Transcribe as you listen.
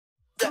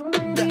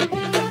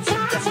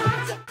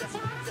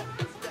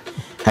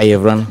Hi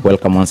everyone,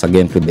 welcome once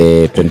again to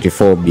the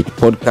 24-bit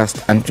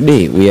podcast, and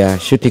today we are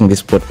shooting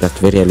this podcast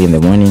very early in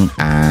the morning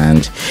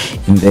and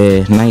in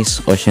the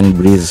nice ocean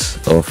breeze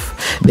of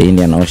the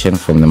Indian Ocean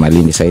from the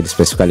Malindi side,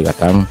 specifically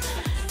Watamu.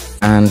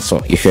 And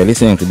so if you're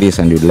listening to this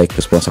and you'd like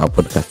to sponsor our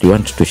podcast, you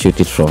want to shoot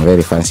it from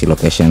very fancy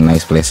location,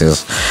 nice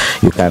places,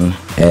 you can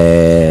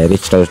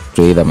reach out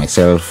to either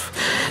myself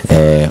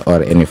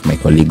or any of my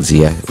colleagues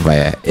here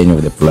via any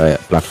of the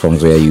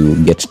platforms where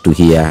you get to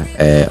hear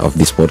of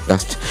this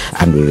podcast,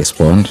 and we'll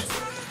respond.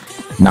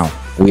 Now,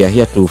 we are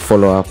here to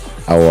follow up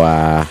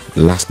our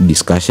last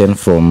discussion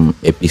from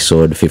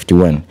episode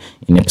 51.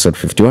 In episode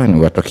 51, we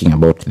were talking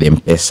about the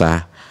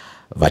M-Pesa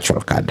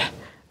virtual card.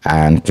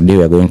 And today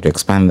we are going to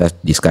expand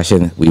that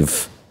discussion.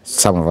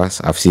 Some of us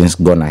have since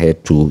gone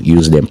ahead to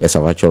use the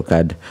M-Pesa virtual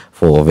card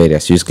for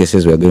various use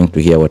cases. We are going to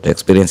hear what the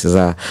experiences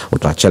are,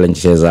 what our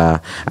challenges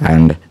are,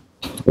 and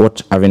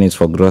what avenues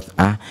for growth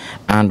are.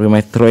 And we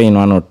might throw in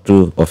one or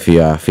two of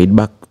your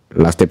feedback.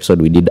 Last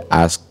episode we did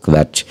ask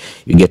that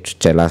you get to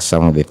tell us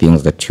some of the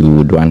things that you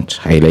would want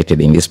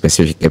highlighted in this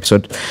specific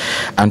episode.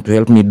 And to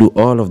help me do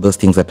all of those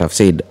things that I've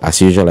said, as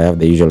usual, I have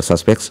the usual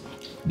suspects.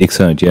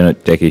 Dickson, Otieno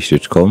at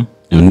techish.com.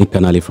 And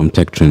Kanali from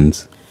Tech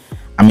Trends.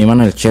 I'm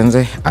Emmanuel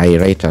Chenze. I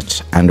write at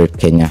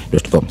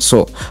androidkenya.com.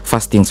 So,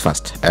 first things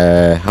first,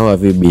 how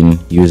have you been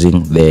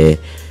using the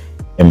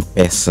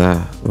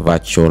M-Pesa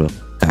virtual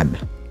card?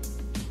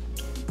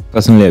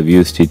 Personally, I've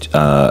used it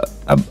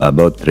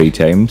about 3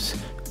 times,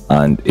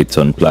 and it's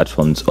on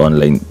platforms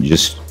online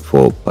just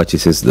for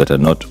purchases that are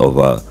not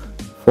over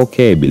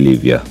 4K, I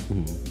believe. Yeah,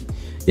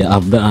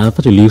 I've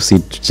actually used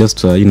it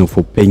just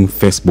for paying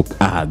Facebook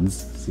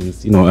ads.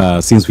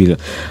 Since we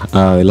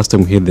last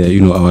time we had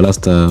our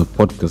last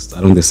podcast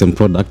around the same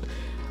product,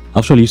 I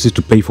actually used it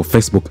to pay for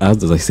Facebook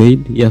ads, as I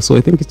said. Yeah, so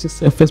I think it's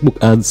just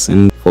Facebook ads.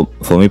 And for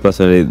me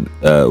personally,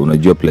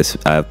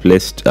 I have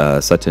placed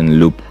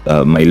certain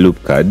my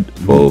loop card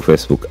for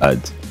Facebook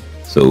ads,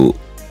 so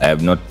I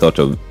have not thought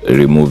of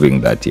removing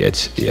that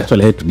yet. Yeah.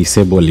 Actually, I had to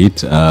disable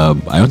it.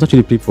 I was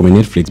actually paid for my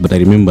Netflix, but I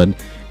remembered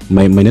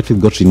my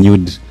Netflix got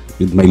renewed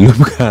with my loop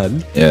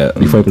card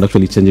before I could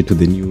actually change it to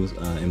the new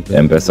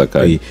M-Pesa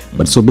card.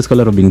 But so basically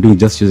what I've been doing,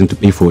 just using to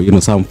pay for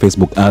some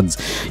Facebook ads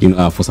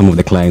for some of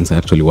the clients I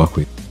actually work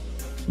with.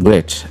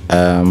 Great.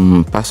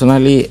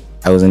 Personally,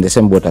 I was in the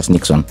same boat as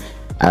Nixon.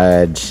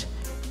 I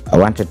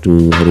wanted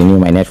to renew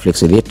my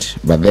Netflix with it,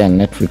 but then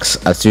Netflix,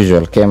 as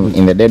usual, came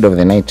in the dead of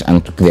the night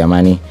and took their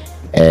money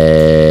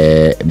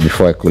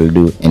before I could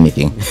do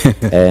anything.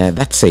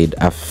 That said,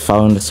 I've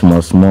found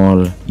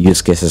small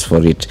use cases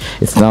for it.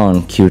 It's now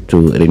on queue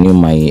to renew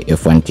my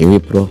F1 TV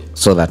Pro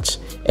so that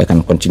I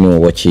can continue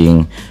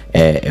watching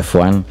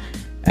F1.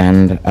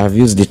 And I've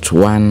used it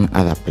one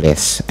other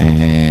place,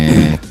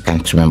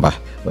 can't remember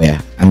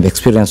where, and the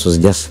experience was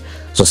just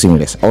so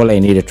seamless. All I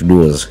needed to do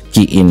was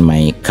key in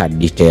my card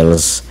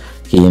details,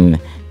 key in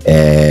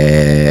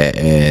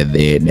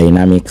the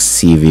dynamic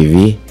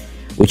CVV,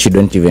 which you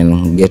don't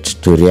even get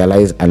to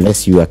realize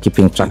unless you are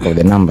keeping track of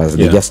the numbers.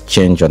 They just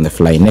change on the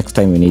fly. Next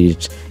time you need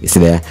it, it's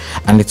there.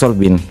 And it's all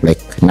been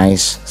like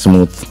nice,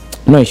 smooth,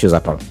 no issues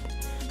at all.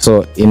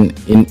 So in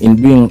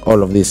doing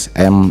all of this,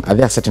 are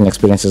there certain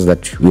experiences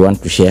that we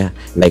want to share?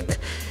 Like,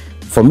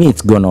 for me,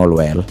 it's gone all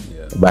well,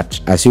 but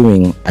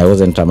assuming I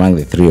wasn't among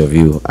the 3 of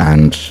you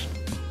and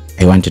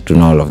I wanted to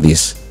know all of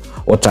this,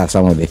 what are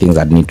some of the things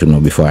I'd need to know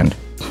beforehand?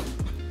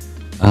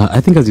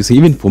 I think, as you say,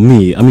 even for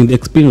me, the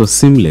experience was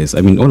seamless.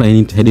 All I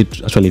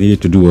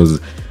needed to do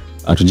was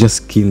to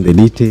just key in the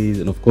details.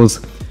 And of course,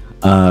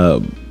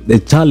 the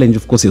challenge,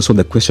 of course, also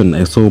the question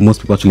I saw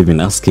most people actually been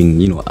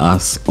asking,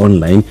 us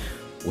online,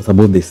 was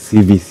about the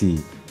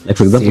CVC. Like,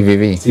 for example,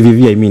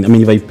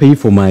 CVV, if I pay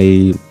for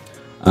my,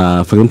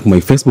 for example, my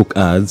Facebook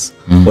ads,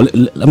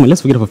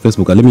 let's forget about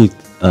Facebook. Let me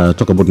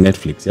talk about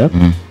Netflix,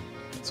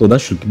 So that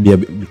should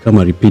become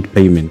a repeat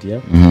payment,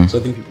 So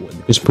I think the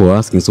question people are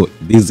asking, so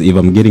this, if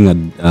I'm getting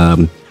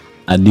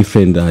a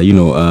different,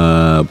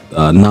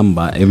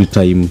 number every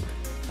time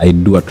I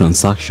do a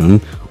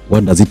transaction,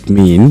 what does it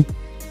mean,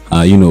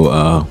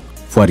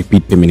 for a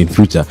repeat payment in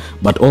future?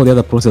 But all the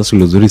other process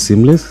was very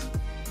seamless.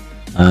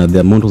 The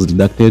amount was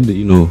deducted,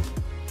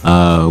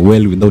 well,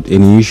 without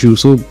any issue.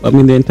 So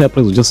the entire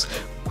process was just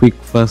quick,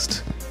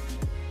 fast.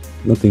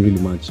 Nothing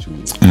really much to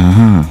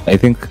I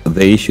think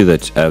the issue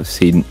that I've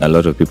seen a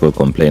lot of people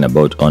complain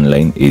about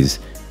online is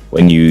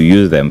when you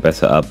use the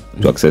M-Pesa app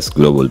to access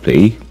Global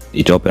Pay,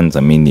 it opens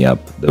a mini app.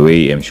 The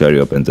way M-Shwari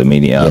opens a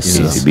mini app,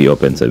 CCB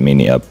opens a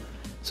mini app.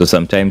 So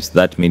sometimes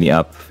that mini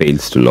app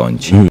fails to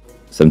launch.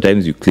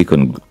 Sometimes you click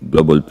on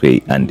Global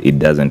Pay and it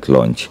doesn't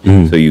launch.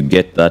 So you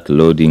get that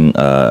loading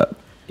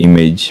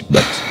image,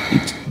 but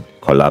it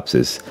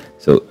collapses.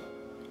 So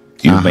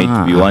you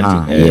might be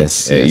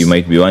wanting you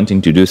might be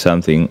wanting to do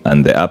something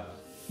and the app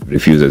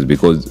refuses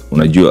because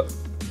unajua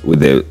with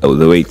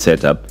the way it's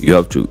set up, you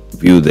have to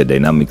view the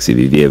dynamic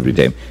CVV every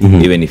time,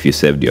 even if you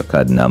saved your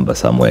card number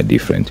somewhere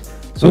different.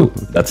 So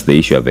that's the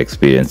issue I've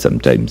experienced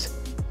sometimes.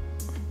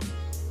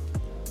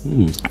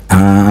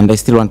 And I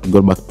still want to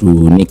go back to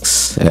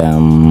Nick's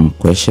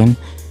question.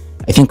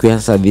 I think we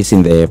answered this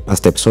in the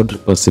past episode.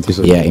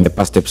 Yeah, in the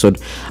past episode.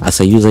 As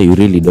a user, you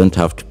really don't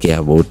have to care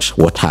about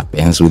what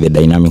happens with the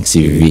dynamic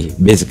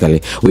CVV.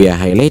 Basically, we are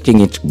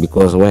highlighting it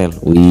because, well,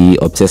 we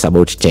obsess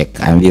about tech,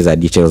 and these are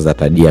details that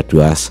are dear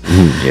to us.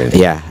 Yes.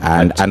 Yeah,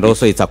 and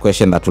also it's a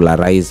question that will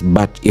arise.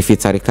 But if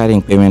it's a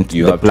recurring payment,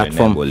 You the have to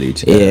platform, enable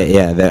it.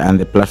 and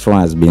the platform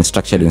has been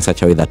structured in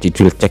such a way that it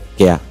will take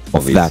care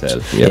of that.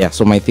 itself, yeah.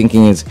 So my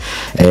thinking is,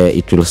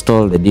 it will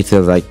store the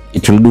details, like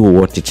it will do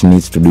what it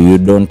needs to do. You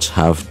don't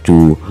have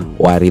to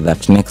worry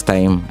that next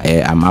time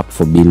I'm up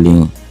for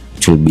billing,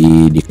 it will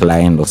be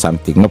declined or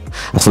something. Nope.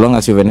 As long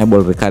as you've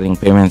enabled recurring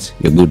payments,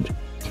 you're good.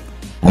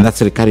 And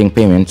that's recurring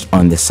payments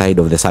on the side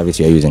of the service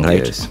you're using,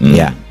 right? Yes.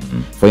 Yeah.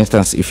 For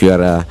instance, if you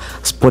are a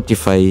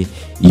Spotify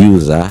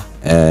user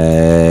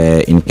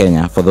in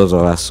Kenya, for those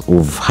of us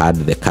who've had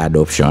the card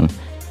option,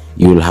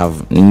 you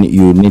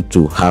need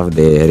to have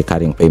the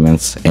recurring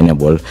payments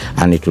enabled,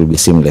 and it will be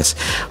seamless.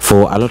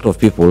 For a lot of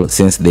people,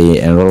 since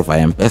they enroll via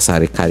M-Pesa,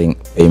 recurring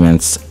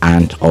payments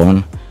aren't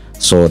on,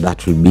 so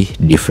that will be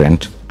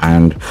different.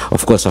 And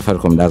of course,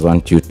 Safaricom does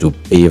want you to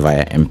pay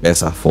via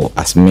M-Pesa for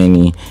as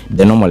many,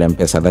 the normal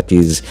M-Pesa, that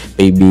is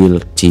pay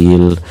bill,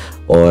 till,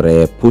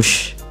 or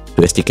push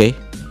to STK.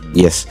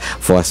 Yes,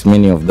 for as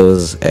many of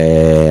those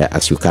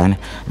as you can.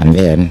 And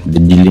then the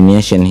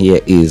delineation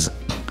here is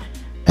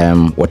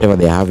whatever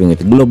they're having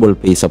with global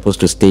pay is supposed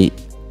to stay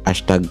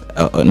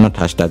not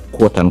hashtag,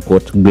 quote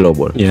unquote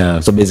global. Yeah.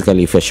 So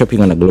basically, if you're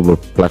shopping on a global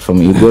platform,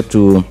 you go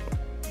to,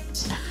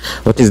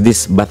 what is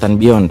this, Bath and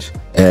Beyond,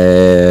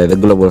 the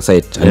global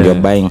site, and you're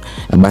buying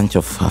a bunch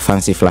of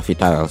fancy fluffy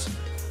towels,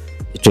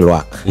 it will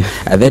work.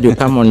 And then you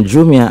come on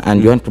Jumia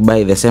and you want to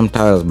buy the same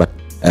towels, but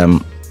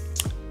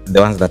the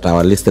ones that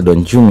are listed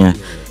on Jumia,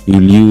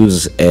 you'll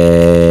use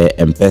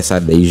M-Pesa,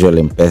 the usual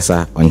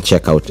M-Pesa on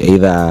checkout,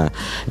 either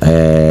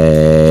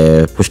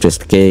push to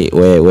SK,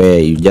 where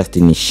you just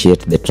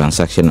initiate the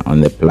transaction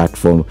on the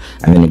platform,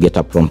 and then you get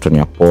a prompt on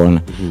your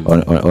phone,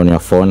 on your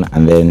phone,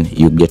 and then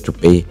you get to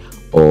pay.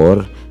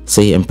 Or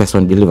say M-Pesa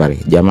on delivery,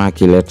 jamaa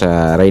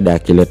akileta, rider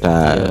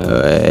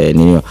akileta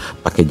nini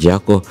package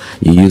yako,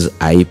 you use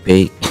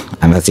iPay,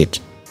 and that's it,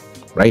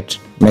 right?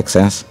 Makes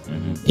sense.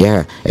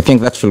 Yeah, I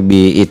think that should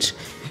be it.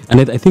 And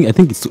I think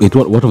it's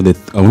one of the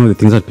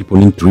things that people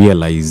need to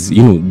realize.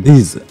 You know,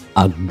 this is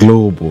a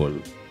global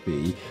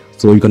pay,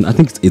 so you can. I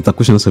think it's a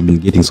question that I've been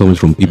getting so much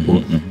from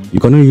people. You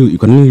can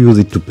only use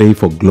it to pay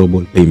for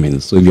global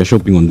payments. So if you're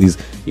shopping on these,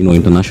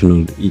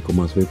 international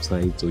e-commerce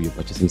websites, or you're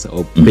purchasing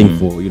or paying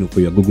for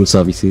for your Google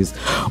services,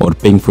 or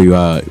paying for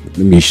your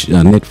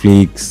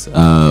Netflix,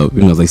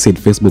 as I said,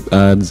 Facebook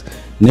ads.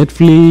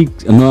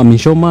 Netflix,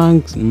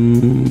 Showmax.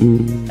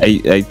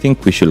 I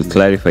think we should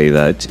clarify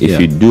that if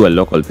you do a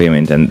local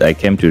payment, and I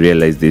came to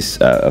realize this,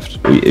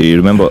 you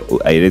remember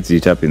I raised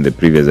it up in the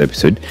previous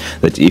episode,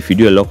 that if you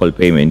do a local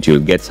payment, you'll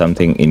get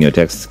something in your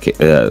text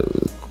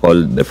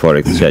called the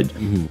Forex charge,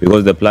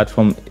 because the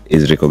platform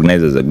is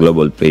recognized as a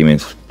global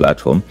payments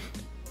platform.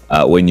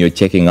 When you're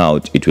checking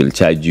out, it will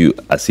charge you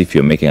as if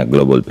you're making a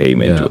global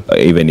payment,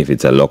 even if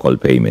it's a local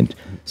payment.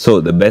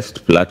 So the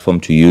best platform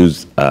to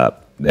use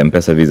the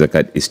M-Pesa Visa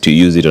card is to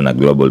use it on a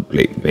global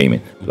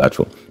payment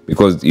platform,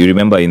 because you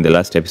remember in the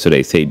last episode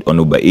I said on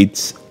Uber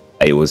Eats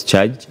I was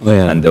charged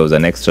and there was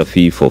an extra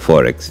fee for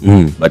Forex,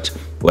 but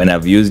when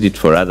I've used it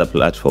for other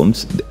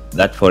platforms,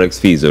 that Forex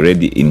fee is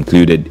already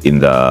included in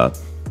the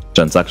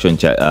transaction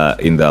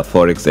in the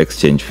Forex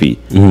exchange fee.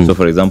 So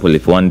for example,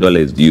 if $1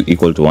 is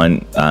equal to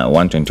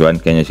 121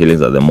 Kenya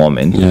shillings at the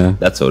moment,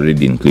 that's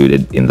already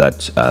included in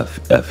that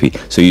fee.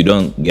 So you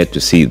don't get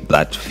to see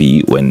that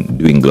fee when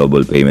doing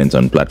global payments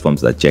on platforms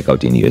that check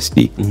out in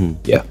USD.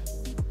 Yeah.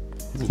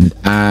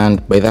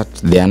 And by that,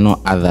 there are no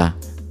other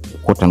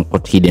quote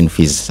unquote hidden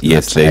fees.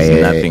 Yes,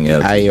 there's nothing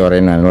else I or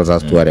anyone else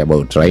has to worry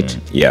about, right?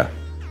 Yeah.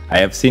 I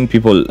have seen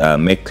people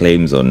make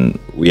claims on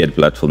weird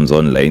platforms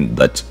online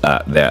that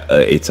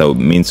it's a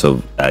means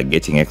of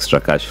getting extra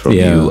cash from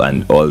you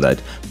and all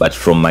that. But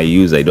from my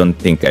use, I don't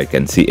think I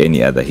can see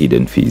any other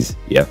hidden fees.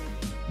 Yeah.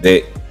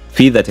 The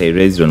fee that I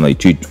raised on my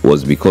tweet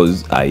was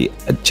because I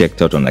had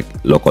checked out on a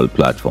local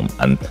platform,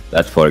 and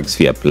that Forex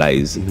fee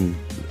applies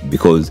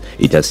because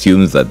it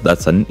assumes that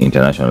that's an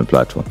international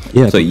platform.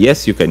 Yeah. So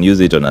yes, you can use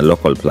it on a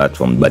local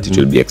platform, but it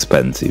will be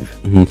expensive.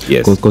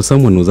 Yes. Because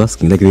someone was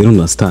asking, like, they don't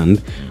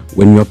understand,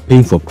 when you're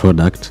paying for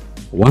product,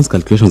 once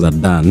calculations are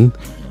done,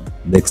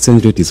 the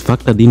exchange rate is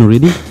factored in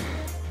already?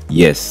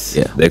 Yes.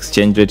 Yeah. The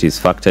exchange rate is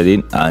factored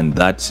in, and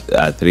that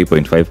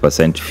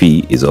 3.5%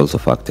 fee is also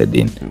factored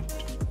in.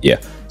 Yeah.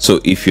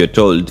 So if you're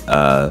told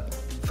 5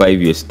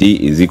 USD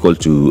is equal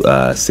to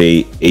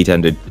say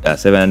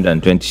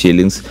 720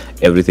 shillings,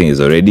 everything is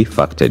already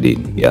factored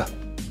in. Yeah.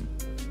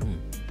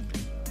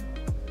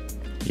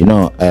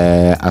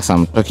 As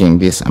I'm talking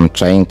this, I'm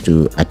trying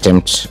to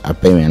attempt a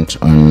payment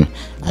on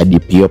a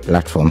DPO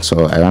platform,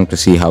 so I want to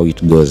see how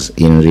it goes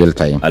in real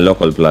time. A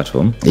local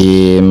platform?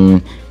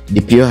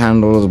 DPO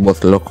handles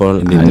both local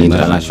and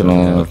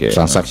international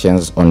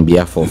transactions on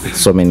behalf of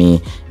so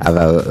many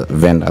other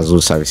vendors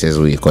whose services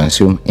we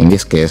consume. In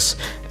this case,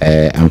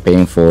 I'm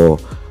paying for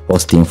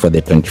hosting for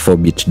the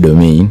 24-bit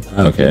domain.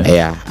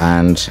 Yeah,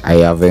 and I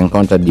have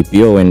encountered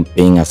DPO when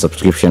paying a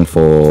subscription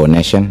for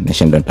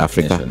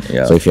Nation.Africa.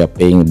 So if you are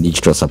paying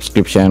digital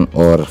subscription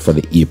or for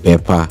the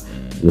e-paper,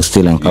 you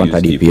still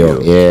encounter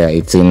DPO. Yeah,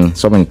 it's in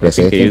so many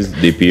places. I think I use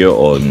DPO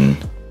on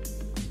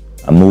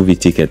a movie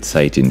ticket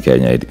site in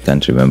Kenya. I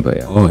can't remember.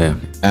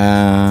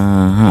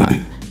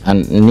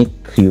 And Nick,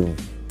 you've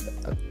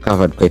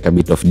covered quite a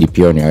bit of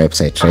DPO on your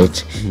website,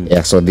 right?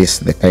 Yeah, so this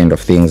the kind of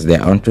things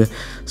they're onto.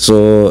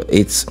 So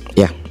it's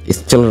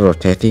still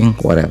rotating,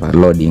 whatever,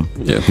 loading.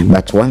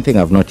 But one thing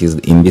I've noticed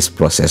in this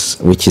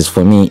process, which is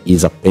for me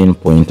is a pain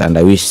point, and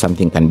I wish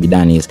something can be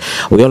done, is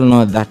we all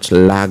know that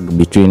lag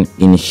between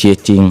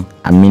initiating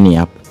a mini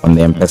app on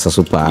the M-Pesa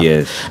Super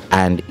app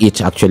and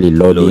it actually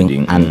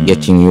loading and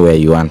getting you where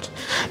you want.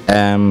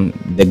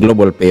 The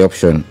global pay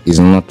option is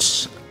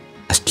not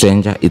a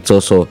stranger, it's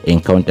also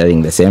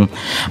encountering the same.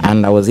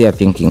 And I was here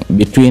thinking,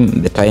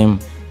 between the time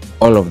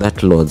all of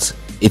that loads,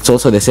 it's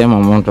also the same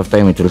amount of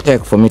time it will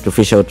take for me to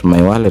fish out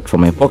my wallet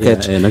from my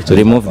pocket,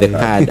 remove the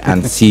card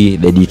and see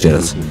the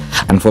details.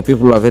 And for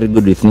people who are very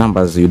good with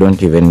numbers, you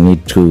don't even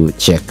need to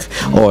check.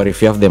 Or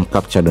if you have them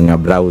captured on your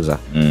browser.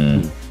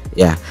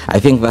 Yeah, I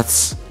think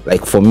that's,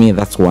 like, for me,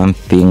 that's one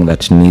thing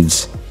that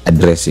needs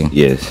addressing.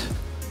 Yes,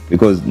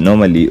 because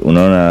normally,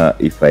 unaona,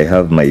 if I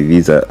have my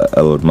Visa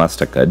or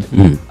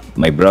MasterCard,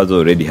 my browser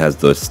already has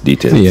those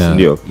details.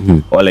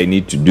 All I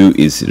need to do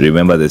is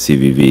remember the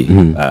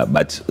CVV.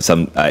 But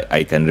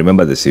I can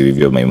remember the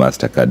CVV of my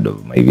MasterCard or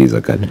my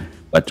Visa card.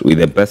 But with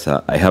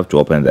M-Pesa, I have to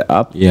open the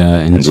app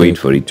and wait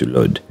for it to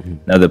load.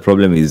 Now the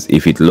problem is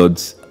if it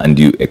loads and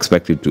you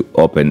expect it to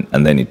open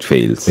and then it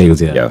fails.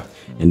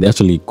 And they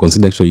actually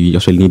consider you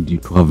actually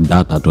need to have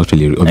data to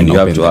actually open. And you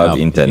have to have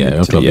internet. You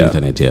have to have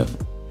internet.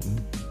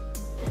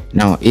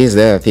 Now, here's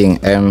the other thing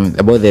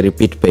about the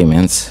repeat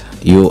payments.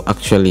 You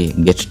actually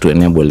get to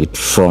enable it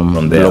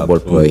from the global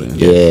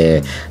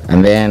pay.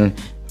 And then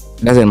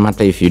it doesn't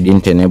matter if you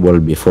didn't enable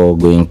before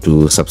going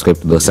to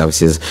subscribe to those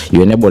services.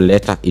 You enable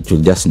later, it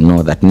will just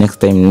know that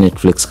next time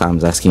Netflix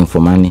comes asking for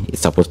money,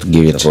 it's supposed to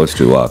give it. It's supposed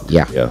to work.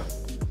 Yeah.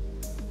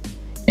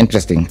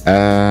 Interesting.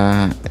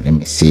 Let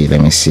me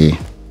see.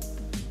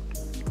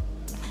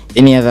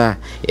 Any other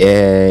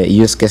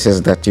use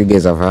cases that you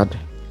guys have had?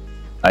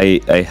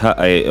 I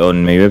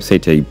on my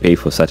website I pay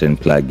for certain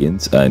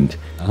plugins, and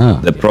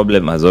the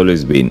problem has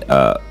always been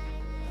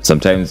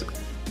sometimes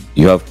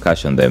you have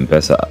cash on the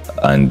M-Pesa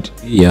and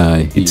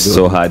it's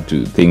so hard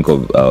to think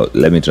of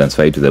let me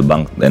transfer it to the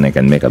bank, then I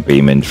can make a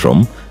payment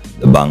from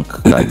the bank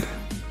card.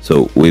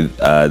 So with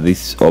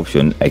this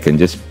option, I can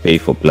just pay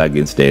for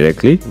plugins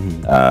directly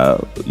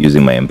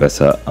using my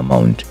M-Pesa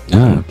amount.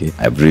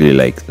 I really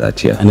like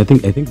that. And I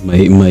think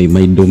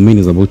my domain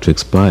is about to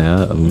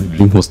expire.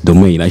 Dreamhost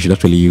domain. I should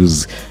actually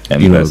use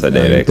M-Pesa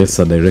Direct.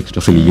 M-Pesa Direct to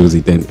actually use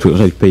it and to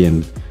actually pay,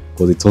 and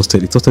because it's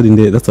hosted in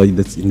the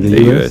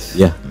US.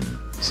 Yeah.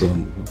 So,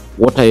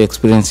 what are your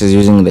experiences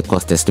using the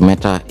cost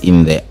estimator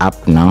in the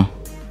app now?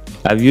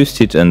 I've used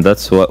it, and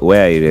that's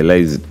where I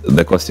realized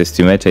the cost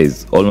estimator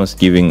is almost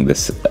giving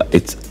this.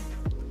 It's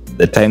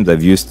the times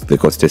I've used the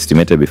cost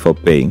estimator before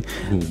paying,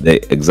 the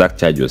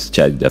exact charge was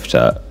charged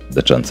after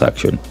the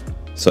transaction.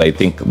 So I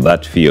think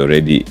that fee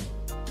already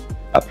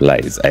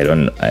applies. I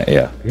don't.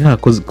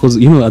 Because at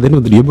the end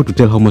of the day, you're able to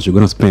tell how much you're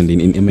going to spend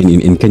in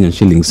Kenyan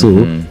shillings.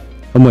 So.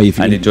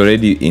 And it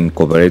already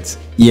incorporates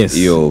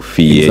your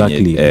fee.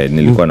 Exactly.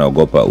 Nilikuwa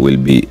naogopa will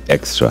be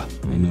extra.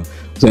 I know.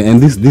 So,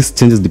 and this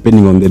changes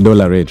depending on the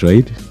dollar rate,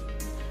 right?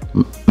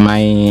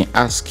 My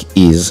ask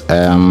is,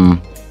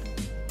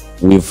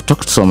 we've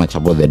talked so much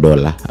about the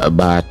dollar,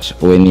 but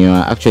when you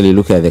actually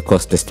look at the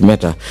cost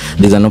estimator,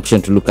 there's an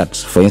option to look at,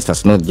 for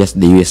instance, not just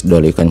the US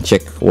dollar. You can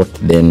check what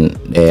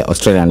the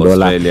Australian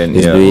dollar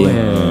is doing,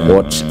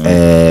 what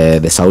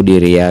the Saudi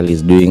Riyal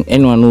is doing.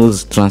 Anyone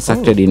who's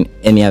transacted in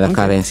any other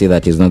currency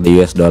that is not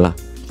the US dollar?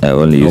 I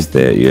only use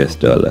the US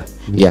dollar.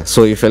 Yeah,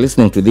 so if you're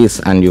listening to this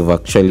and you've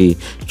actually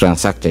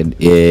transacted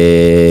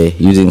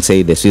using,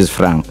 say, the Swiss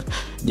franc,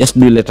 just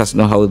do let us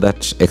know how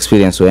that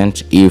experience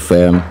went. If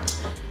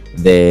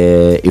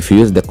you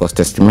use the cost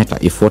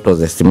estimator, if what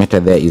was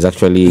estimated there is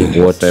actually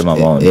what same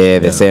amount,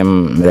 the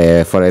same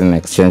foreign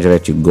exchange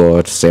rate you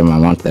got, same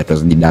amount that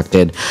was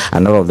deducted,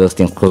 and all of those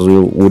things, because we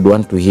would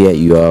want to hear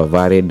your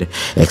varied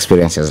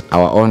experiences.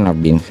 Our own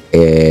have been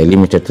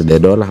limited to the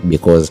dollar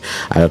because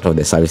a lot of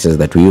the services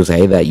that we use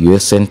are either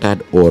US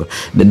centered or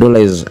the dollar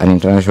is an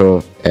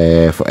international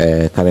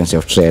currency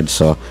of trade,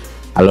 so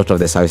a lot of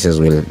the services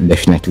will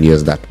definitely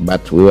use that.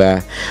 But we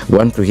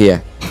want to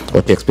hear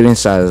what your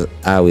experiences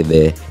are with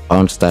the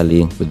pound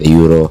sterling, with the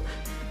euro,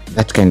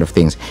 that kind of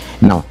things.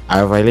 Now,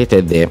 I've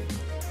highlighted the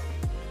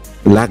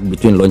lag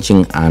between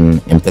launching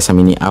an M-Pesa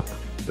mini app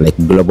like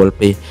Global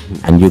Pay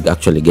and you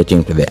actually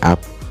getting to the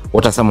app.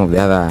 What are some of the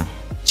other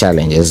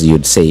challenges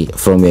you'd say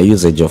from your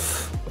usage of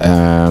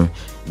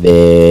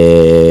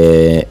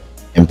the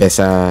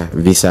M-Pesa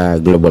Visa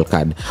Global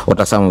Card, what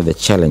are some of the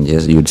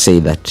challenges you'd say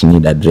that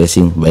need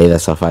addressing by the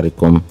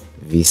Safaricom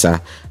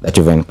Visa that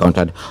you've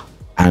encountered?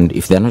 And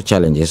if they're not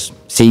challenges,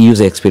 say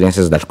user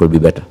experiences that could be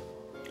better.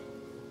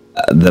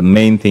 The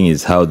main thing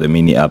is how the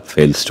mini app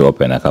fails to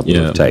open a couple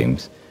of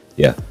times.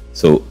 Yeah.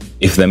 So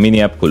if the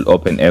mini app could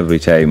open every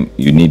time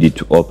you need it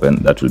to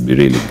open, that would be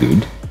really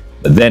good.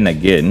 But then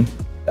again,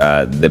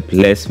 the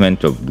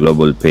placement of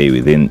global pay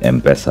within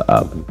M-Pesa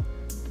app,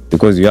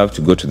 because you have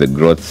to go to the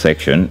growth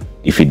section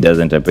if it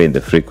doesn't appear in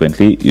the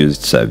frequently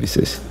used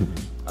services.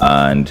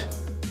 And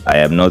I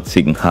am not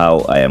seeing how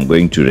I am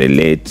going to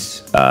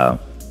relate a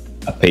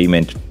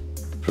payment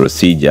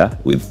procedure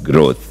with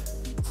growth.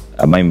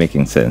 Am I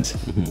making sense?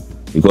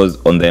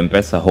 Because on the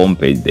M-Pesa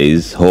homepage, there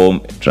is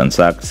home,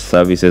 transact,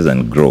 services,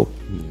 and grow.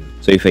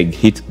 So if I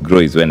hit grow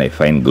is when I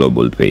find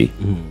global pay.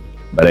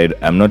 But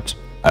I'm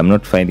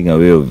not finding a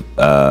way of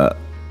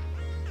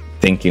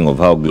thinking of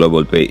how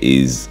global pay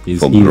is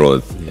for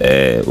growth.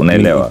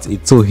 Unaelewa?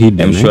 It's so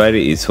hidden.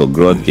 M-Shwari is for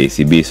growth,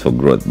 KCB is for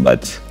growth,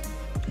 but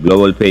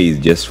global pay is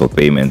just for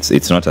payments.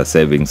 It's not a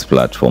savings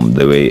platform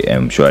the way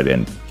M-Shwari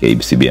and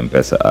KCB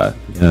M-Pesa are.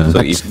 So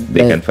if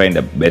they can find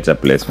a better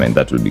placement,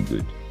 that will be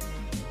good.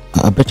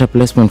 A better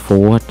placement for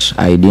what?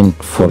 I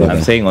didn't follow.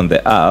 I'm saying on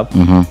the app,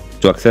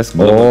 to access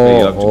global pay,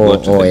 you have to go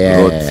to the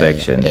growth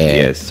section.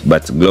 Yes,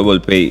 but global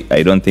pay,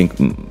 I don't think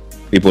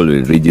people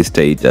will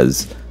register it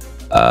as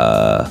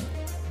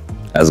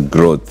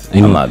growth.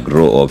 I'm a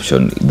grow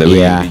option. The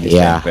way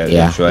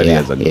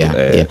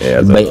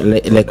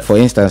like for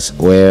instance,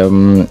 where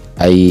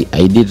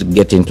I did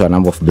get into a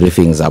number of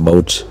briefings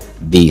about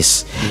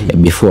this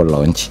before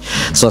launch.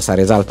 So as a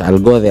result, I'll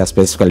go there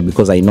specifically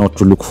because I know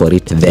to look for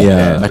it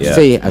there. But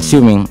say,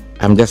 assuming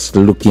I'm just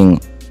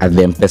looking at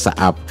the M-Pesa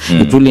app,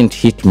 it wouldn't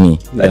hit me.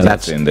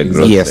 That's in the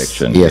growth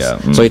section.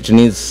 Yes. So it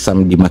needs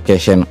some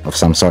demarcation of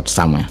some sort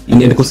somewhere.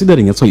 And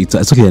considering it's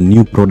actually a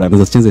new product,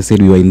 as Chenze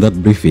said, we were in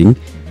that briefing.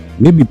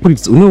 Maybe put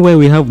it, where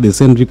we have the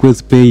send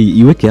request pay,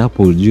 you wake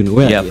Apple,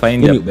 where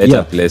find a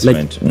better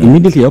placement. Like,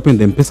 immediately I open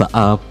the M-Pesa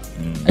app,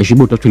 I should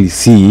be able to actually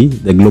see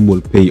the global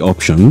pay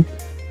option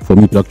for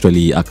me to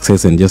actually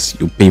access and just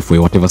pay for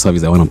whatever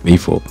service I want to pay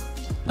for.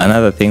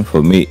 Another thing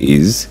for me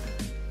is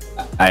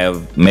I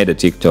have made a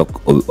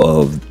TikTok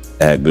of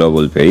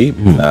global pay.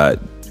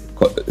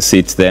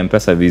 It's the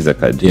M-Pesa Visa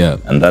card,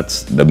 and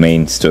that's the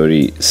main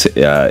story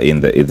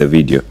in the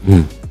video.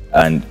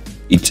 And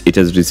it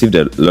has received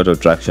a lot of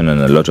traction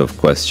and a lot of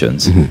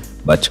questions.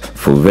 But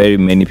for very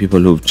many people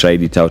who've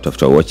tried it out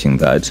after watching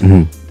that,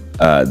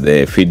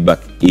 the feedback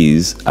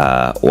is,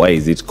 why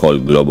is it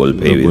called global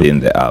pay within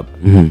the app?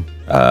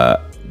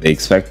 They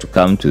expect to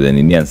come to the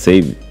Nini and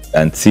see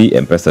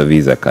M-Pesa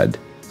Visa card.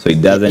 So it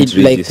doesn't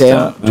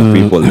register to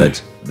people that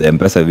the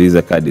M-Pesa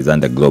Visa card is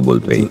under global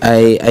pay.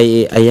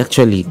 I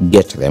actually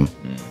get them.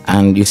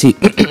 And you see,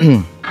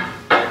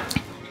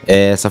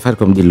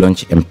 Safaricom did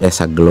launch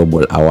M-Pesa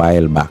Global a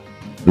while back,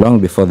 long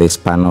before they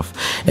spun off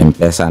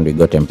M-Pesa and we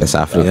got M-Pesa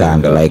Africa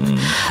and the like.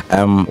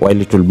 While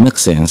it will make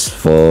sense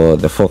for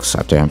the folks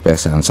at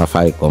M-Pesa and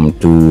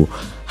Safaricom to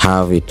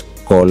have it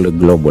called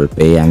global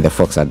pay, and the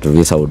folks at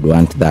Visa would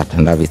want that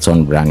and have its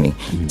own branding,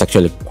 it's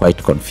actually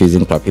quite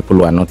confusing to people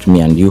who are not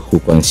me and you who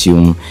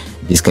consume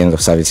these kinds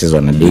of services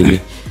on a daily.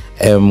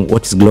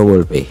 What is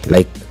global pay?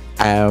 Like,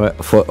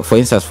 for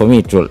instance, for me,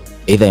 it will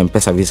either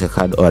M-Pesa Visa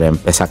card or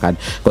M-Pesa card,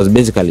 because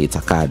basically it's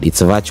a card,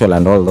 it's virtual,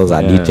 and all those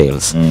are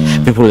details.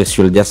 People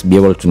should just be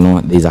able to know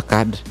there's a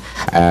card,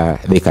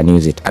 they can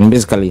use it. And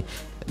basically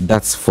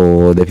that's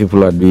for the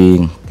people who are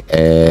doing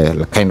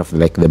kind of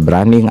like the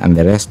branding and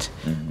the rest,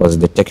 because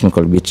the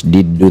technical bit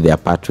did do their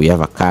part. We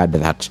have a card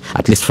that,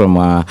 at least from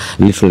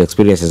little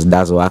experiences,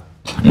 does work.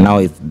 Now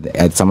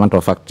it's a matter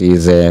of fact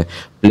is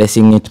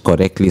placing it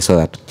correctly so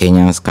that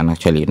Kenyans can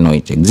actually know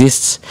it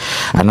exists.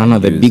 And one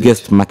of the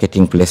biggest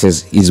marketing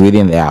places is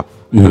within the app.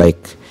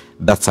 Like,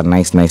 that's a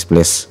nice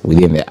place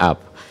within the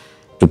app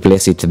to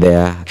place it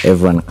there.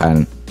 Everyone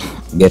can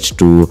get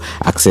to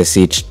access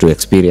it, to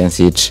experience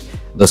it,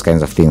 those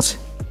kinds of things.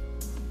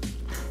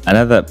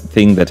 Another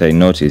thing that I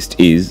noticed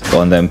is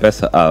on the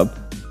M-Pesa app,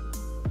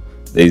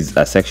 there's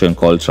a section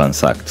called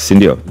Transact.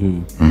 Sindio,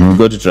 you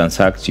go to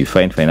Transact, you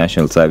find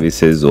financial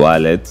services,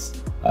 wallets,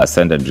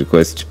 send and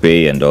request,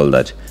 pay, and all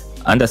that.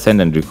 Under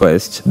send and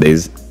request,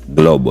 there's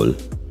global.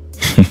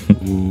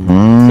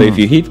 So if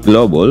you hit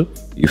global,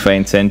 you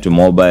find send to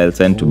mobile,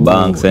 send to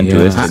bank, send to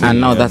STD.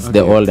 And now that's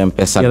the old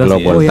M-Pesa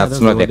global. That's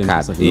not the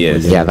card.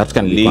 Yes. Yeah, that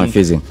can be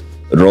confusing.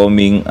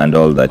 Roaming and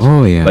all that.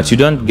 But you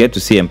don't get to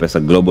see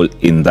M-Pesa Global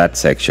in that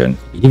section.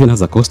 It even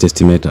has a cost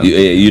estimator.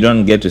 You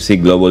don't get to see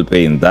global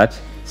pay in that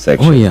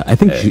section. I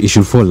think it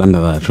should fall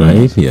under that,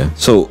 right?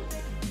 So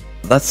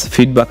that's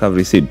feedback I've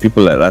received.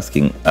 People are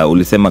asking,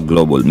 ulisema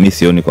global, mi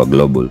sioni kwa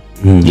global.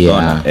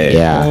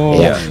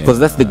 Because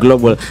that's the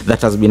global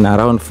that has been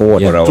around for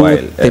what, a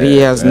 2-3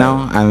 years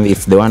now, and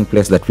it's the one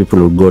place that people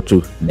will go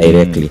to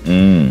directly.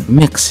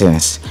 Makes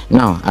sense.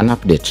 Now, an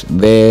update.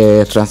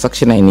 The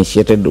transaction I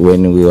initiated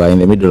when we were in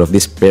the middle of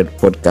this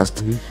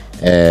podcast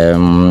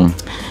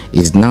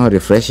is now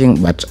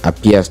refreshing but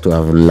appears to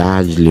have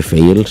largely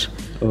failed,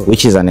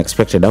 which is an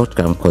expected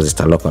outcome because it's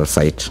a local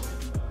site.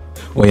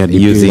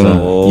 Using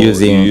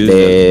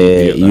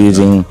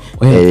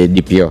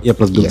DPO. Yeah,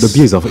 plus the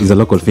DPO is a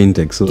local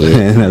fintech, so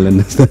I'll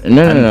understand.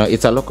 No,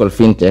 it's a local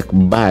fintech,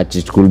 but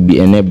it could be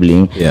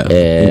enabling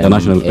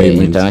international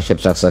payments, international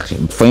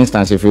transaction. For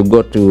instance, if you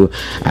go to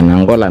an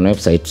Angolan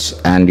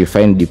website and you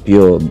find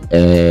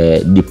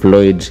DPO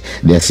deployed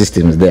their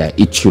systems there,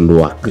 it should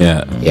work.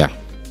 Yeah.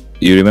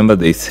 You remember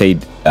they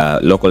said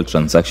local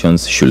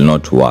transactions should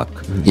not work.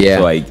 Yeah.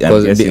 So I'm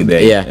guessing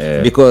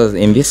because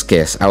in this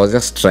case, I was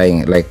just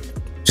trying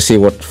to see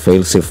what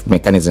fail-safe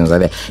mechanisms are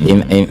there.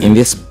 In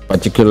this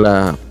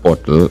particular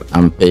portal,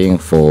 I'm paying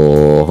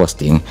for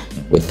hosting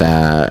with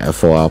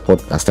for our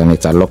podcast, and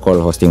it's a local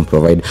hosting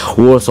provider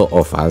who also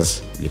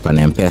offers Lipa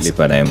na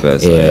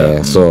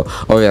M-Pesa. So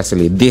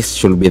obviously, this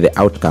should be the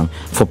outcome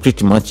for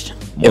pretty much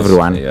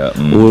everyone.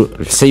 Who,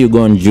 say you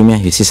go on Jumia,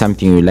 you see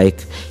something you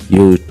like,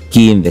 you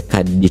key in the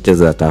card details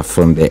that are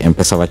from the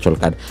M-Pesa virtual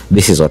card.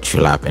 This is what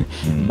should happen.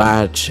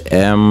 But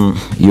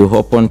you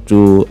hop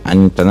onto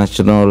an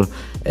international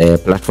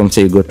platform,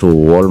 say you go to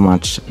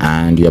Walmart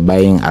and you're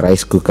buying a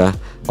rice cooker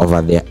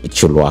over there, it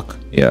should work.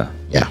 Yeah.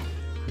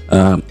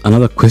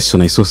 Another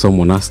question I saw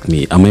someone ask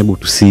me: am I able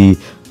to see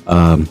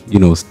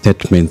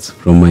statements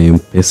from my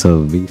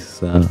M-Pesa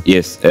VISA?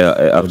 Yes,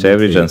 after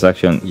every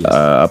transaction,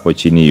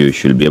 Otieno, you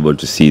should be able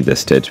to see the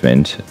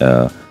statement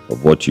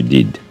of what you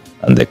did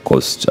and the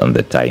cost and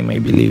the time, I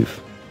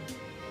believe.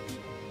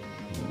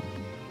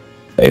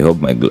 I hope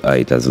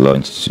it has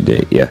launched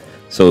today. Yeah.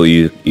 So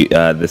you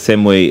the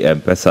same way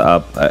M-Pesa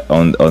app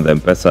on the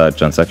M-Pesa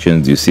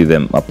transactions, you see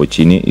them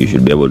Otieno, you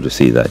should be able to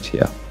see that.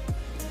 Yeah.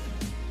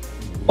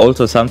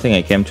 Also, something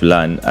I came to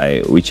learn,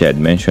 which I had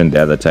mentioned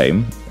the other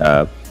time,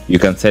 you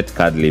can set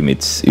card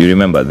limits. You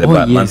remember the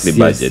monthly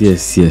budget?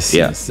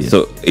 Yes.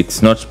 So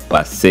it's not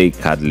per se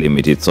card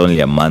limit, it's only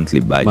a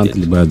monthly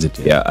budget.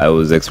 Yeah, I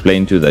was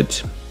explaining to you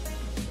that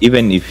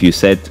even if you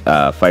set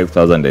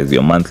 5,000 as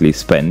your monthly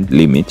spend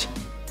limit,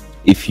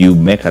 if you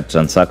make a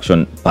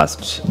transaction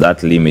past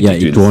that limit,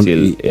 it will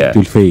fail.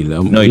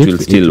 It will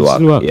still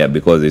work. Yeah,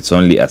 because it's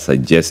only a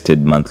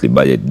suggested monthly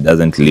budget. It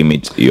doesn't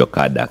limit your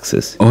card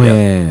access. So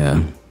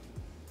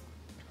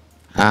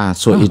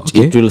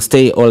it will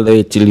stay all the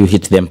way till you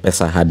hit the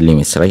M-Pesa hard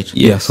limits, right? Yes.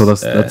 Yeah, so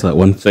that's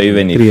one. So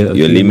even if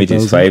your limit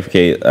is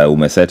 5K, we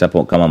may set up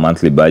a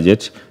monthly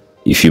budget.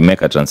 If you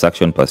make a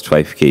transaction past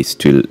 5K, it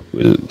still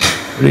will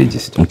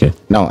register. Okay.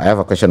 Now, I have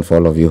a question for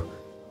all of you.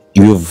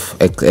 You've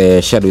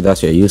shared with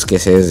us your use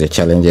cases, the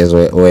challenges,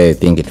 where you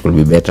think it will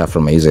be better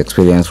from a user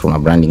experience, from a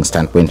branding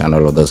standpoint, and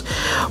all of those.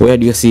 Where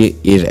do you see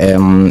it,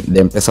 the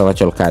M-Pesa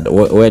virtual card?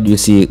 Where do you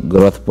see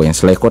growth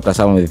points? Like, what are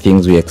some of the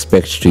things we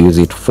expect to use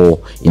it for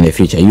in the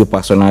future? You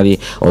personally,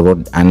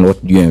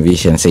 what do you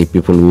envision, say,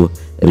 people who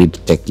read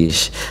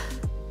techish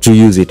to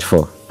use it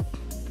for?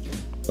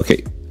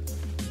 Okay.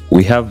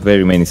 We have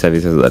very many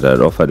services that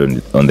are offered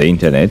on the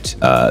internet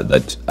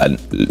that are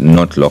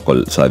not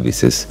local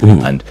services.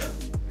 And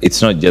it's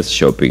not just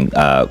shopping.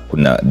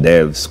 Kuna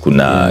devs,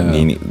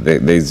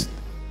 there's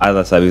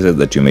other services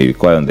that you may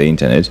require on the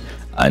internet,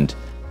 and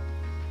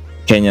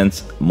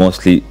Kenyans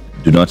mostly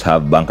do not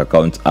have bank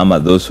accounts.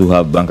 Those who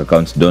have bank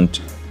accounts don't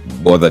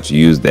bother to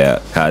use their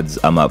cards.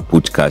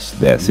 Put cash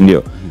there.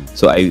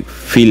 So I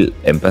feel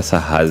M-Pesa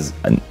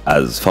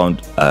has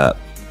found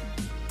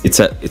it's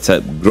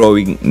a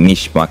growing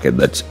niche market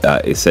that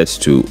is set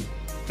to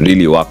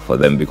really work for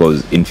them,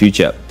 because in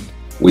future,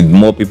 with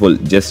more people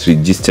just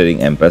registering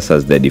M-Pesa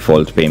as their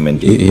default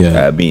payment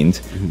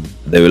means,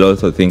 they will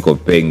also think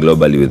of paying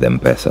globally with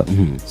M-Pesa.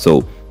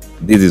 So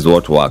this is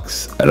what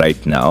works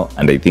right now,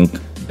 and I think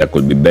there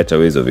could be better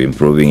ways of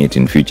improving it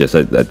in future,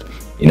 so that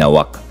in our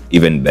work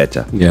even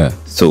better.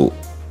 So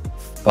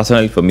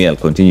personally, for me, I'll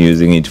continue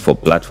using it for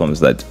platforms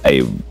that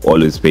I've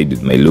always paid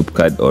with my Loop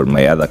card or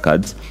my other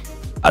cards,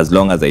 as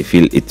long as I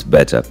feel it's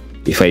better.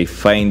 If I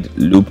find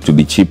Loop to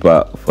be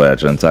cheaper for a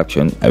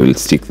transaction, I will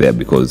stick there,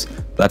 because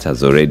that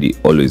has already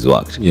always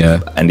worked.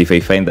 And if I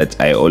find that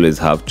I always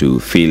have to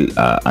feel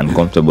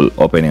uncomfortable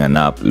opening an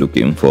app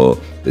looking for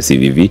the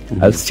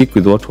CVV, I'll stick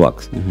with what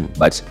works.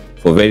 But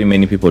for very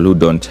many people who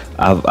don't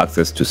have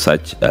access to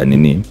such an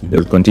they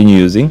will continue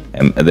using,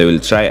 they will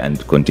try and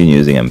continue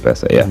using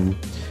M-Pesa.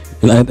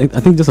 And I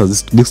think just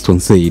as Dickson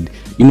said,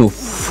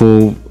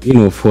 for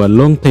a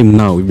long time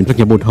now, we've been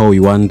talking about how we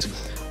want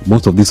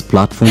most of these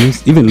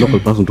platforms, even local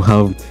platforms, to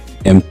have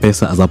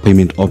M-Pesa as a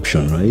payment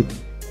option, right?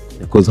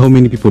 Because how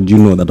many people do you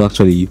know that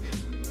actually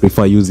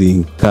prefer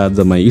using cards?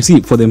 You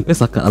see, for the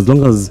M-Pesa card, as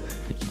long as,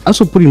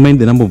 also put in mind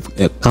the number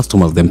of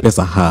customers the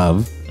M-Pesa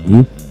have,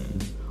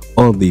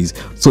 all these.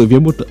 So if you're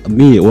able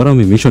to, what I'm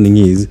mentioning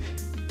is,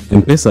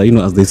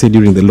 M-Pesa, as they said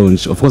during the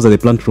launch, of course they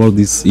plan to roll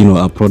this,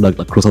 a product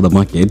across other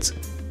markets.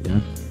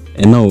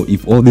 And now,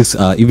 if all this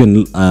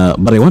even,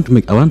 but I want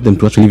them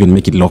to actually even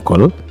make it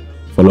local,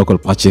 for local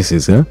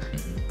purchases,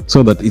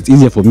 so that it's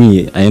easier for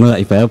me. I know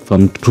if I have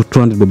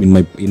 200 bob in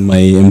my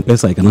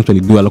M-Pesa, I can actually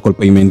do a local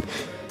payment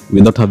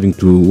without having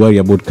to worry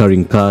about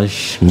carrying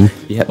cash.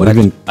 Yeah, Or but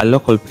even a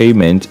local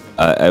payment,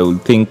 I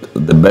would think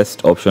the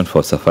best option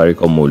for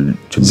Safaricom would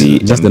to be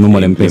Just the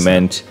normal M-Pesa.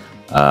 implement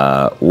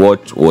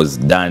what was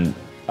done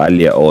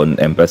earlier on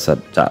M-Pesa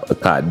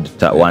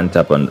card, one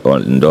tap and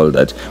all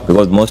that,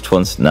 because most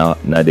phones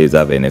nowadays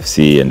have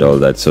NFC and all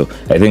that. So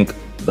I think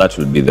that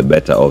would be the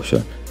better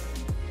option.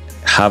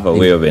 Have a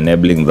way of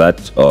enabling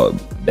that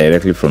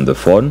directly from the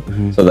phone,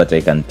 so that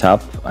I can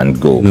tap and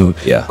go. No,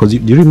 Yeah. because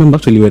do you remember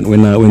actually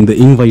when the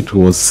invite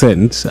was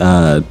sent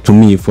to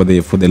me for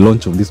the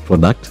launch of this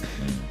product?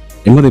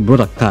 Remember they brought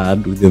a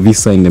card with the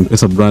Visa and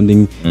M-Pesa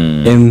branding,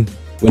 and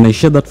when I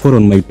shared that photo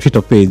on my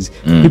Twitter page,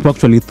 people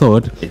actually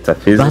thought It's a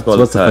physical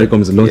that's what card.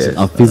 Safaricom is launching, Yes.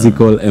 a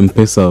physical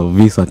M-Pesa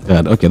Visa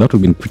card. Okay, that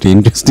would be pretty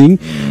interesting,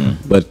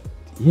 but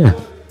yeah.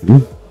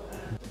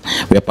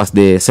 We are past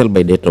the sell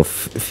by date of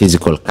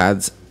physical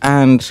cards,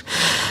 and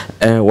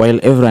while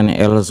everyone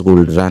else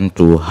would run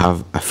to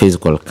have a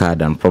physical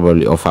card and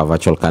probably offer a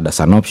virtual card as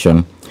an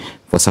option,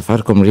 for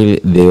Safaricom,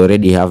 really, they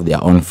already have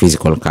their own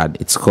physical card.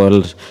 It's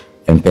called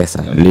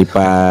M-Pesa,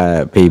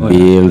 Lipa, Pay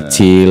Bill,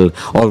 Till,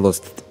 all those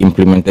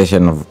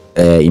implementations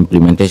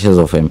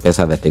of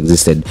M-Pesa that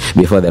existed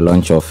before the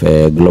launch of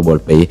Global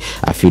Pay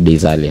a few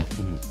days earlier.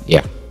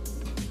 Yeah.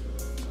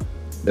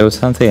 There was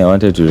something I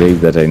wanted to raise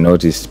that I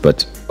noticed,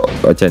 but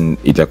wacha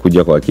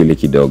itakuja kwa akili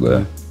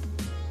kidogo.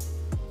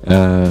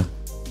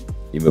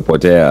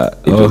 Imepotea.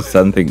 It was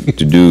something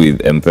to do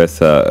with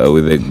M-Pesa,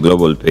 with the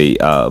Global Pay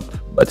app,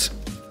 but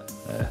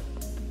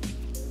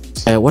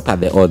what are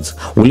the odds?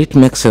 Will it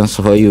make sense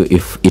for you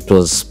if it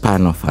was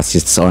spun off as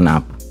its own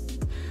app?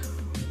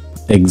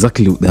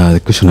 Exactly the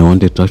question I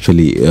wanted to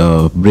actually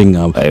bring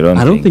up. I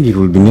don't think it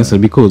will be necessary,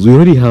 because we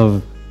already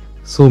have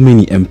so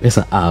many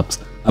M-Pesa apps.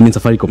 I mean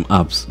Safaricom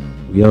apps.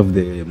 We have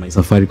the My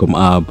Safaricom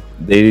app.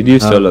 they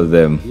reduced all of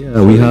them.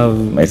 Yeah, we have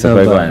My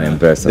Safaricom and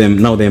M-Pesa.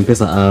 Now the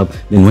M-Pesa app.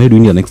 Then why do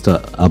we need an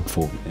extra app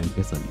for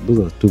M-Pesa? Those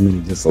are too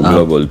many just For app.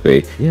 Global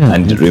Pay. Yeah.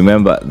 And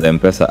remember, the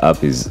M-Pesa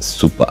app is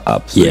super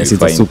app. So Yes, you it's a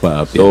find super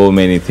app, So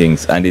many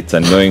things, and it's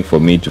annoying for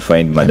me to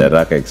find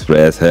Madaraka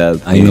Express,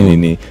 Health, I know.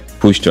 Nini,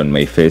 pushed on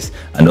my face,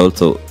 and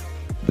also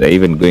they're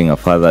even going a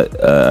further,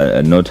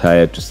 a note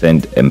higher to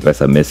send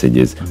M-Pesa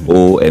messages.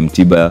 Oh,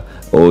 Mtiba,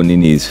 oh,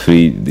 Nini is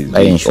free. This Buy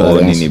week, oh,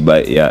 insurance. Nini,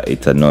 buy. Yeah,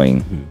 it's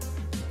annoying.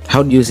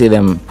 How do you see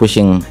them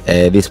pushing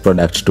this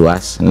product to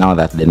us now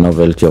that the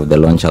novelty of the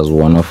launch has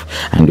worn off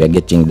and we are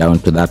getting down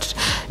to that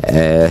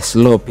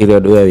slow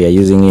period where we are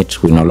using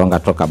it? We no longer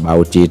talk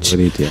about it.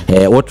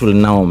 Yeah. What will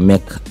now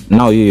make,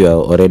 now you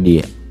are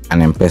already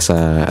an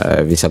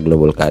M-Pesa Visa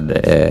Global Card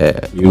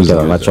user,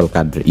 virtual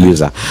card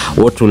user.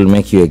 What will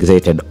make you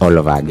excited all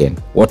over again?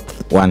 What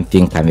one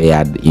thing can they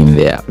add in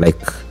there?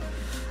 Like,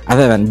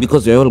 other than,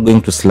 because we're all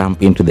going to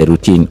slump into the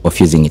routine of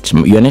using it.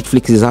 Your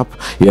Netflix is up,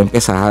 your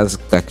M-Pesa has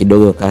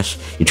kidogo cash,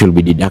 it will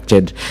be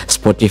deducted.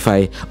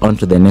 Spotify, on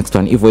to the next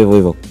one.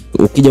 Hivyo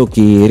ukija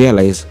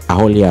ukirealize a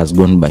whole year has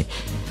gone by.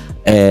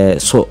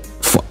 So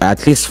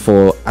at least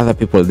for other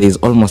people, there's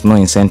almost no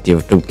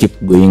incentive to keep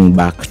going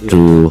back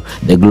to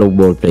the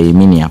Global Pay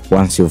mini app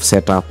once you've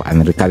set up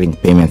and recurring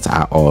payments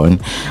are on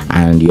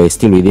and you're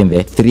still within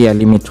the 3-year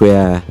limit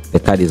where the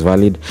card is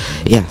valid.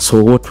 Yeah,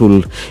 so what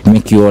will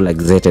make you all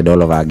excited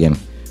all over again?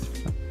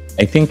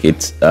 I think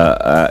it's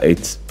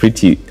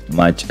pretty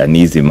much an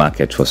easy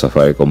market for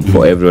Safaricom,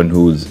 for everyone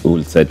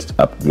who'll set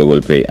up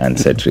Global Pay and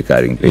set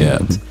recurring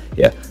payments.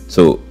 Yeah.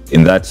 So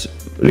in that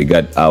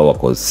regard, our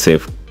work was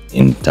safe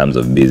in terms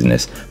of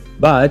business.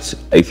 But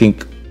I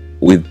think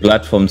with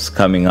platforms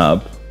coming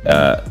up,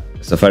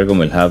 Safaricom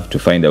will have to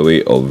find a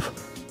way of,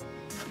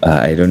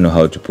 I don't know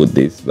how to put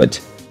this, but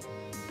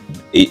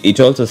it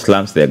also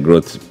slumps their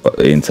growth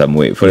in some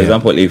way. For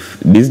example, if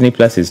Disney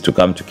Plus is to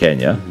come to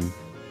Kenya,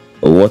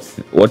 what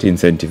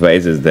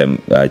incentivizes them,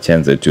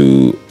 Chenze,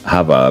 to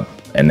have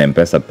an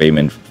M-Pesa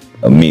payment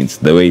means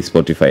the way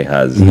Spotify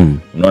has?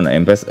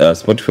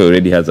 Spotify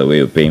already has a way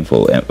of paying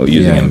for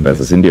using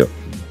M-Pesa, Sindio.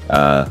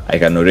 I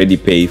can already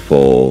pay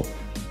for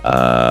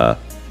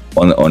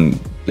on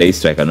Play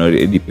Store. I can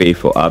already pay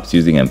for apps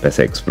using M-Pesa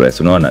Express.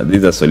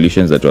 These are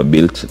solutions that were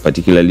built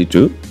particularly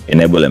to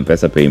enable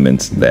M-Pesa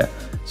payments there.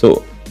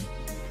 So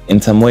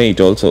in some way,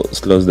 it also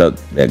slows down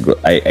their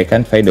growth. I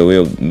can't find a way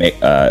of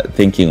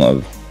thinking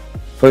of,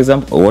 for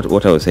example,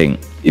 what I was saying.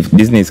 If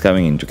Disney is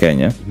coming into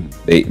Kenya,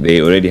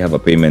 they already have a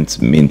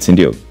payments means.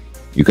 Indio,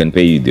 you can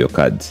pay with your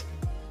cards.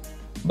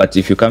 But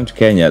if you come to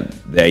Kenya,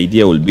 the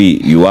idea will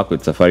be you work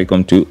with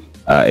Safaricom to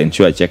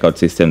ensure a checkout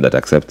system that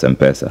accepts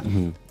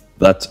M-Pesa.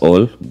 That's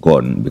all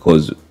gone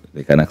because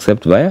they can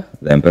accept via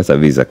the M-Pesa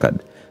Visa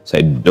card. So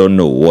I don't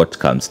know what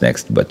comes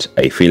next, but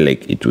I feel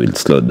like it will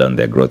slow down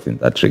their growth in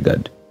that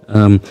regard.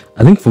 I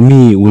think for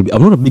me,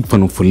 I'm not a big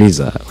fan of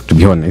Fuliza, to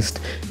be honest.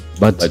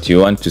 But you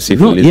want to see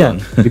no, Fuliza?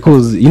 Yeah,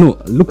 because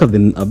look at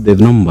the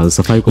numbers.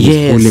 Safaricom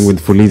is pulling with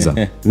Fuliza.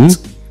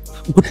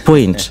 Good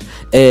point.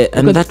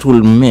 And that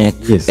will make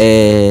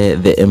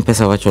the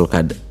M-Pesa virtual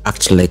card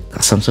act like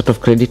some sort of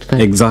credit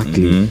card.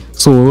 Exactly.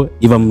 So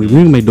if I'm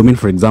removing my domain,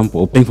 for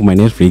example, paying for my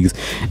Netflix,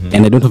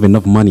 and I don't have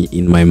enough money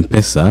in my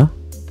M-Pesa,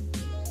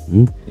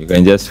 You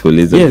can just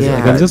Fuliza. Yes,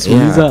 I can just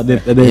Fuliza.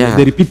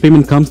 The repeat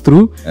payment comes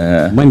through.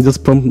 Mine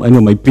just prompt, I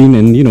know my PIN,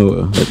 and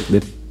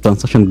the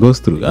transaction goes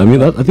through. I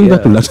mean, I think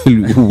that will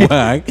actually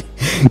work.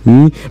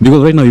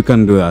 Because right now you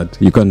can't do that.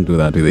 You can't do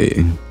that with it.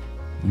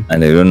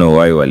 And I don't know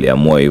why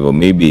waliamua hivyo.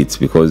 Maybe it's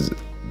because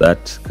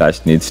that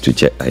cash needs to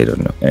check. I don't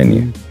know.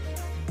 Anyway.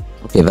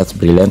 Okay, that's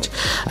brilliant,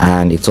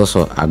 and it's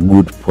also a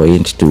good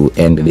point to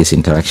end this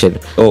interaction.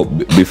 Oh,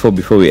 before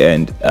we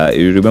end,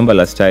 you remember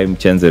last time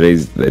Chenze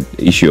raised the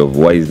issue of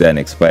why is there an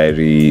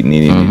expiry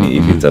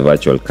if it's a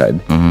virtual card?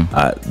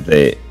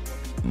 The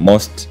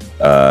most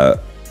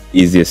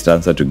easiest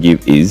answer to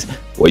give is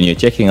when you're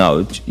checking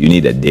out, you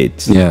need a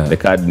date. Yeah. The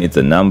card needs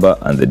a number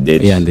and the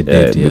date,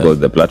 because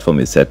the platform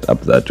is set up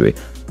that way.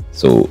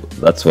 So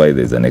that's why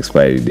there's an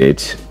expiry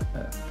date.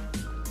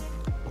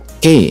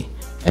 Okay.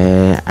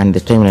 And the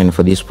timeline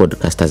for this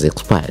podcast has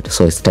expired,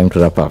 so it's time to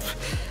wrap up.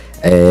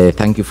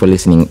 Thank you for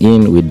listening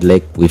in.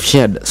 We've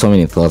shared so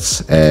many thoughts.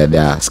 They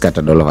are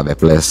scattered all over the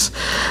place.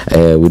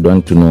 We'd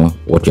want to know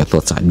what your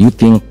thoughts are. Do you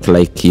think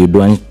like you'd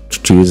want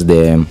to use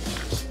the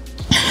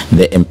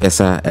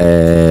M-Pesa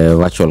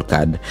virtual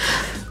card,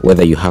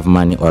 whether you have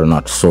money or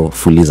not, so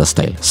Fuliza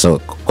style? So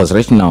because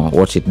right now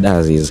what it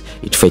does is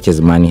it fetches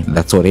money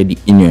that's already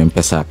in your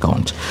M-Pesa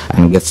account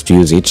and gets to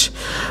use it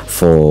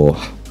for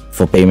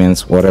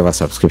payments, whatever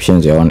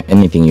subscriptions you're on,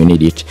 anything you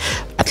need it,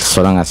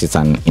 so long as it's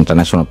an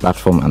international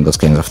platform and those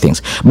kinds of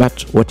things.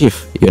 But what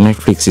if your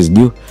Netflix is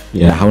due?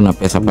 Hauna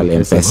pesa pale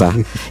M-Pesa,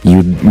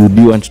 you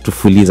do want to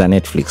Fuliza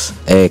Netflix,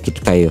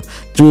 kitu kayo.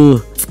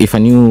 Two, if a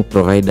new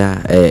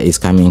provider is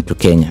coming to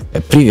Kenya,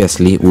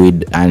 previously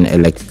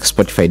and like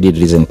Spotify did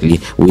recently,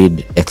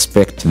 we'd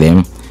expect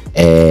them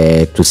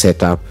to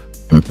set up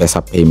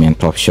M-Pesa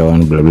payment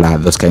option, blah blah,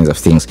 those kinds of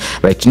things.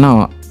 Right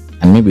now,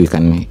 and maybe we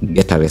can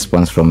get a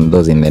response from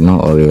those in the know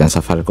or even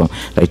Safaricom.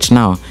 Right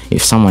now,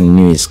 if someone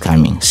new is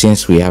coming,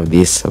 since we have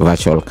this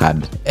virtual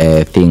card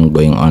thing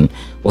going on,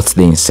 what's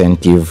the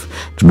incentive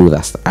to do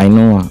that? I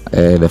know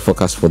the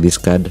focus for this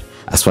card,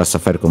 as far as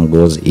Safaricom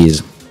goes,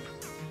 is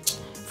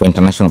for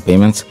international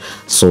payments.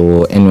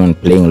 So anyone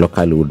playing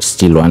locally would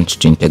still want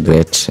to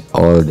integrate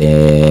all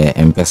the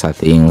M-Pesa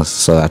things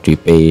so that we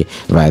pay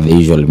via the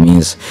usual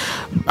means.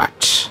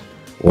 But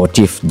what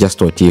if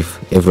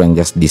everyone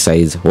just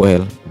decides,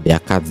 well, there are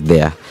cards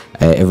there,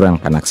 everyone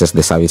can access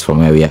the service from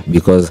where we are?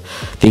 Because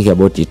think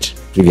about it,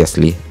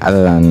 previously,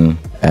 other than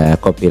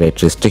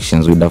copyright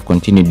restrictions, we'd have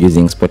continued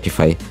using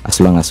Spotify as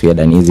long as we had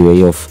an easy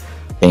way of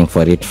paying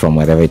for it from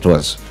wherever it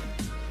was.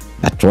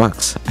 That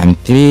works. And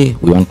three,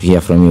 we want to hear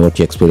from you what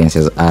your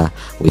experiences are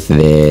with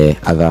the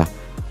other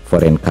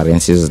foreign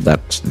currencies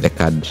that the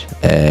card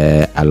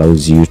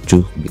allows you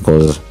to,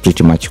 because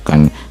pretty much you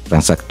can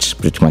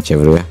transact pretty much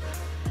everywhere.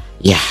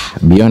 Yeah,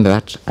 beyond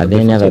that, are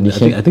there any other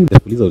addition? I think the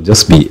police will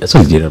just be, it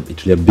will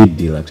be a big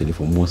deal actually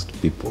for most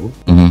people.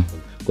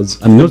 Because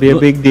not be a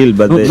big deal,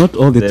 but not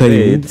all the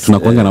time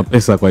tunakuanga na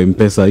pesa kwa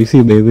M-Pesa, you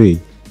see baby.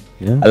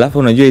 Alafu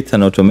unajua it's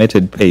an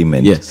automated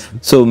payment. Yes.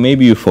 So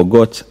maybe you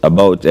forgot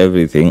about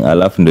everything.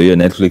 Alafu ndio hiyo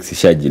Netflix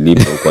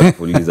ishajilipa kwa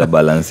Fuliza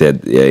balance ya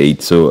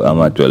 8 so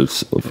ama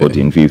 12 or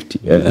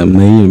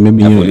 14.50.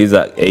 Maybe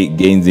Fuliza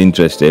gains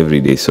interest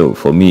every day. So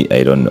for me,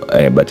 I don't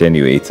know. But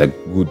anyway, it's a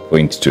good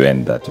point to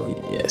end that one.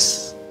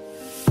 Yes.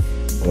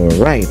 All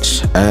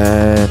right.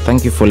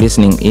 Thank you for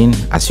listening in.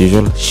 As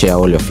usual, share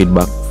all your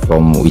feedback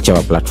from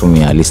whichever platform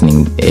you are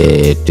listening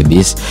to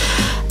this.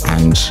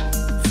 And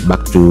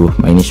back to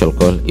my initial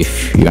call,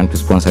 if you want to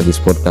sponsor this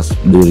podcast,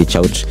 do reach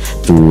out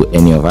to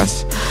any of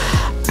us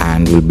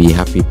and we'll be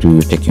happy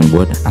to take you on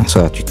board, and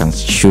so that we can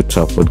shoot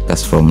our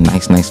podcast from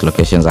nice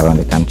locations around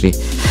the country.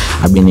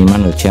 I've been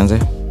Emmanuel Chenze,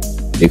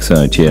 Dickson,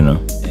 Otieno,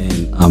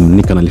 and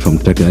I'm Kanali from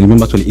Tech. And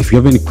remember, actually, if you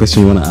have any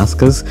question you want to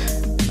ask us,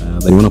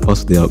 that you want to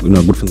pass to the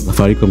good friends of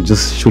Safaricom,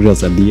 just shoot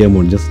us a DM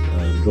or just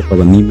drop us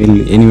an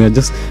email anywhere.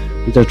 Just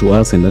reach out to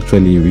us, and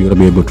actually we're going to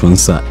be able to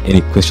answer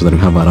any question that we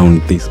have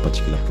around this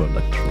particular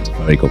product from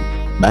Safaricom.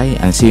 Bye,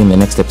 and see you in the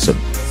next episode.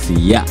 See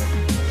ya.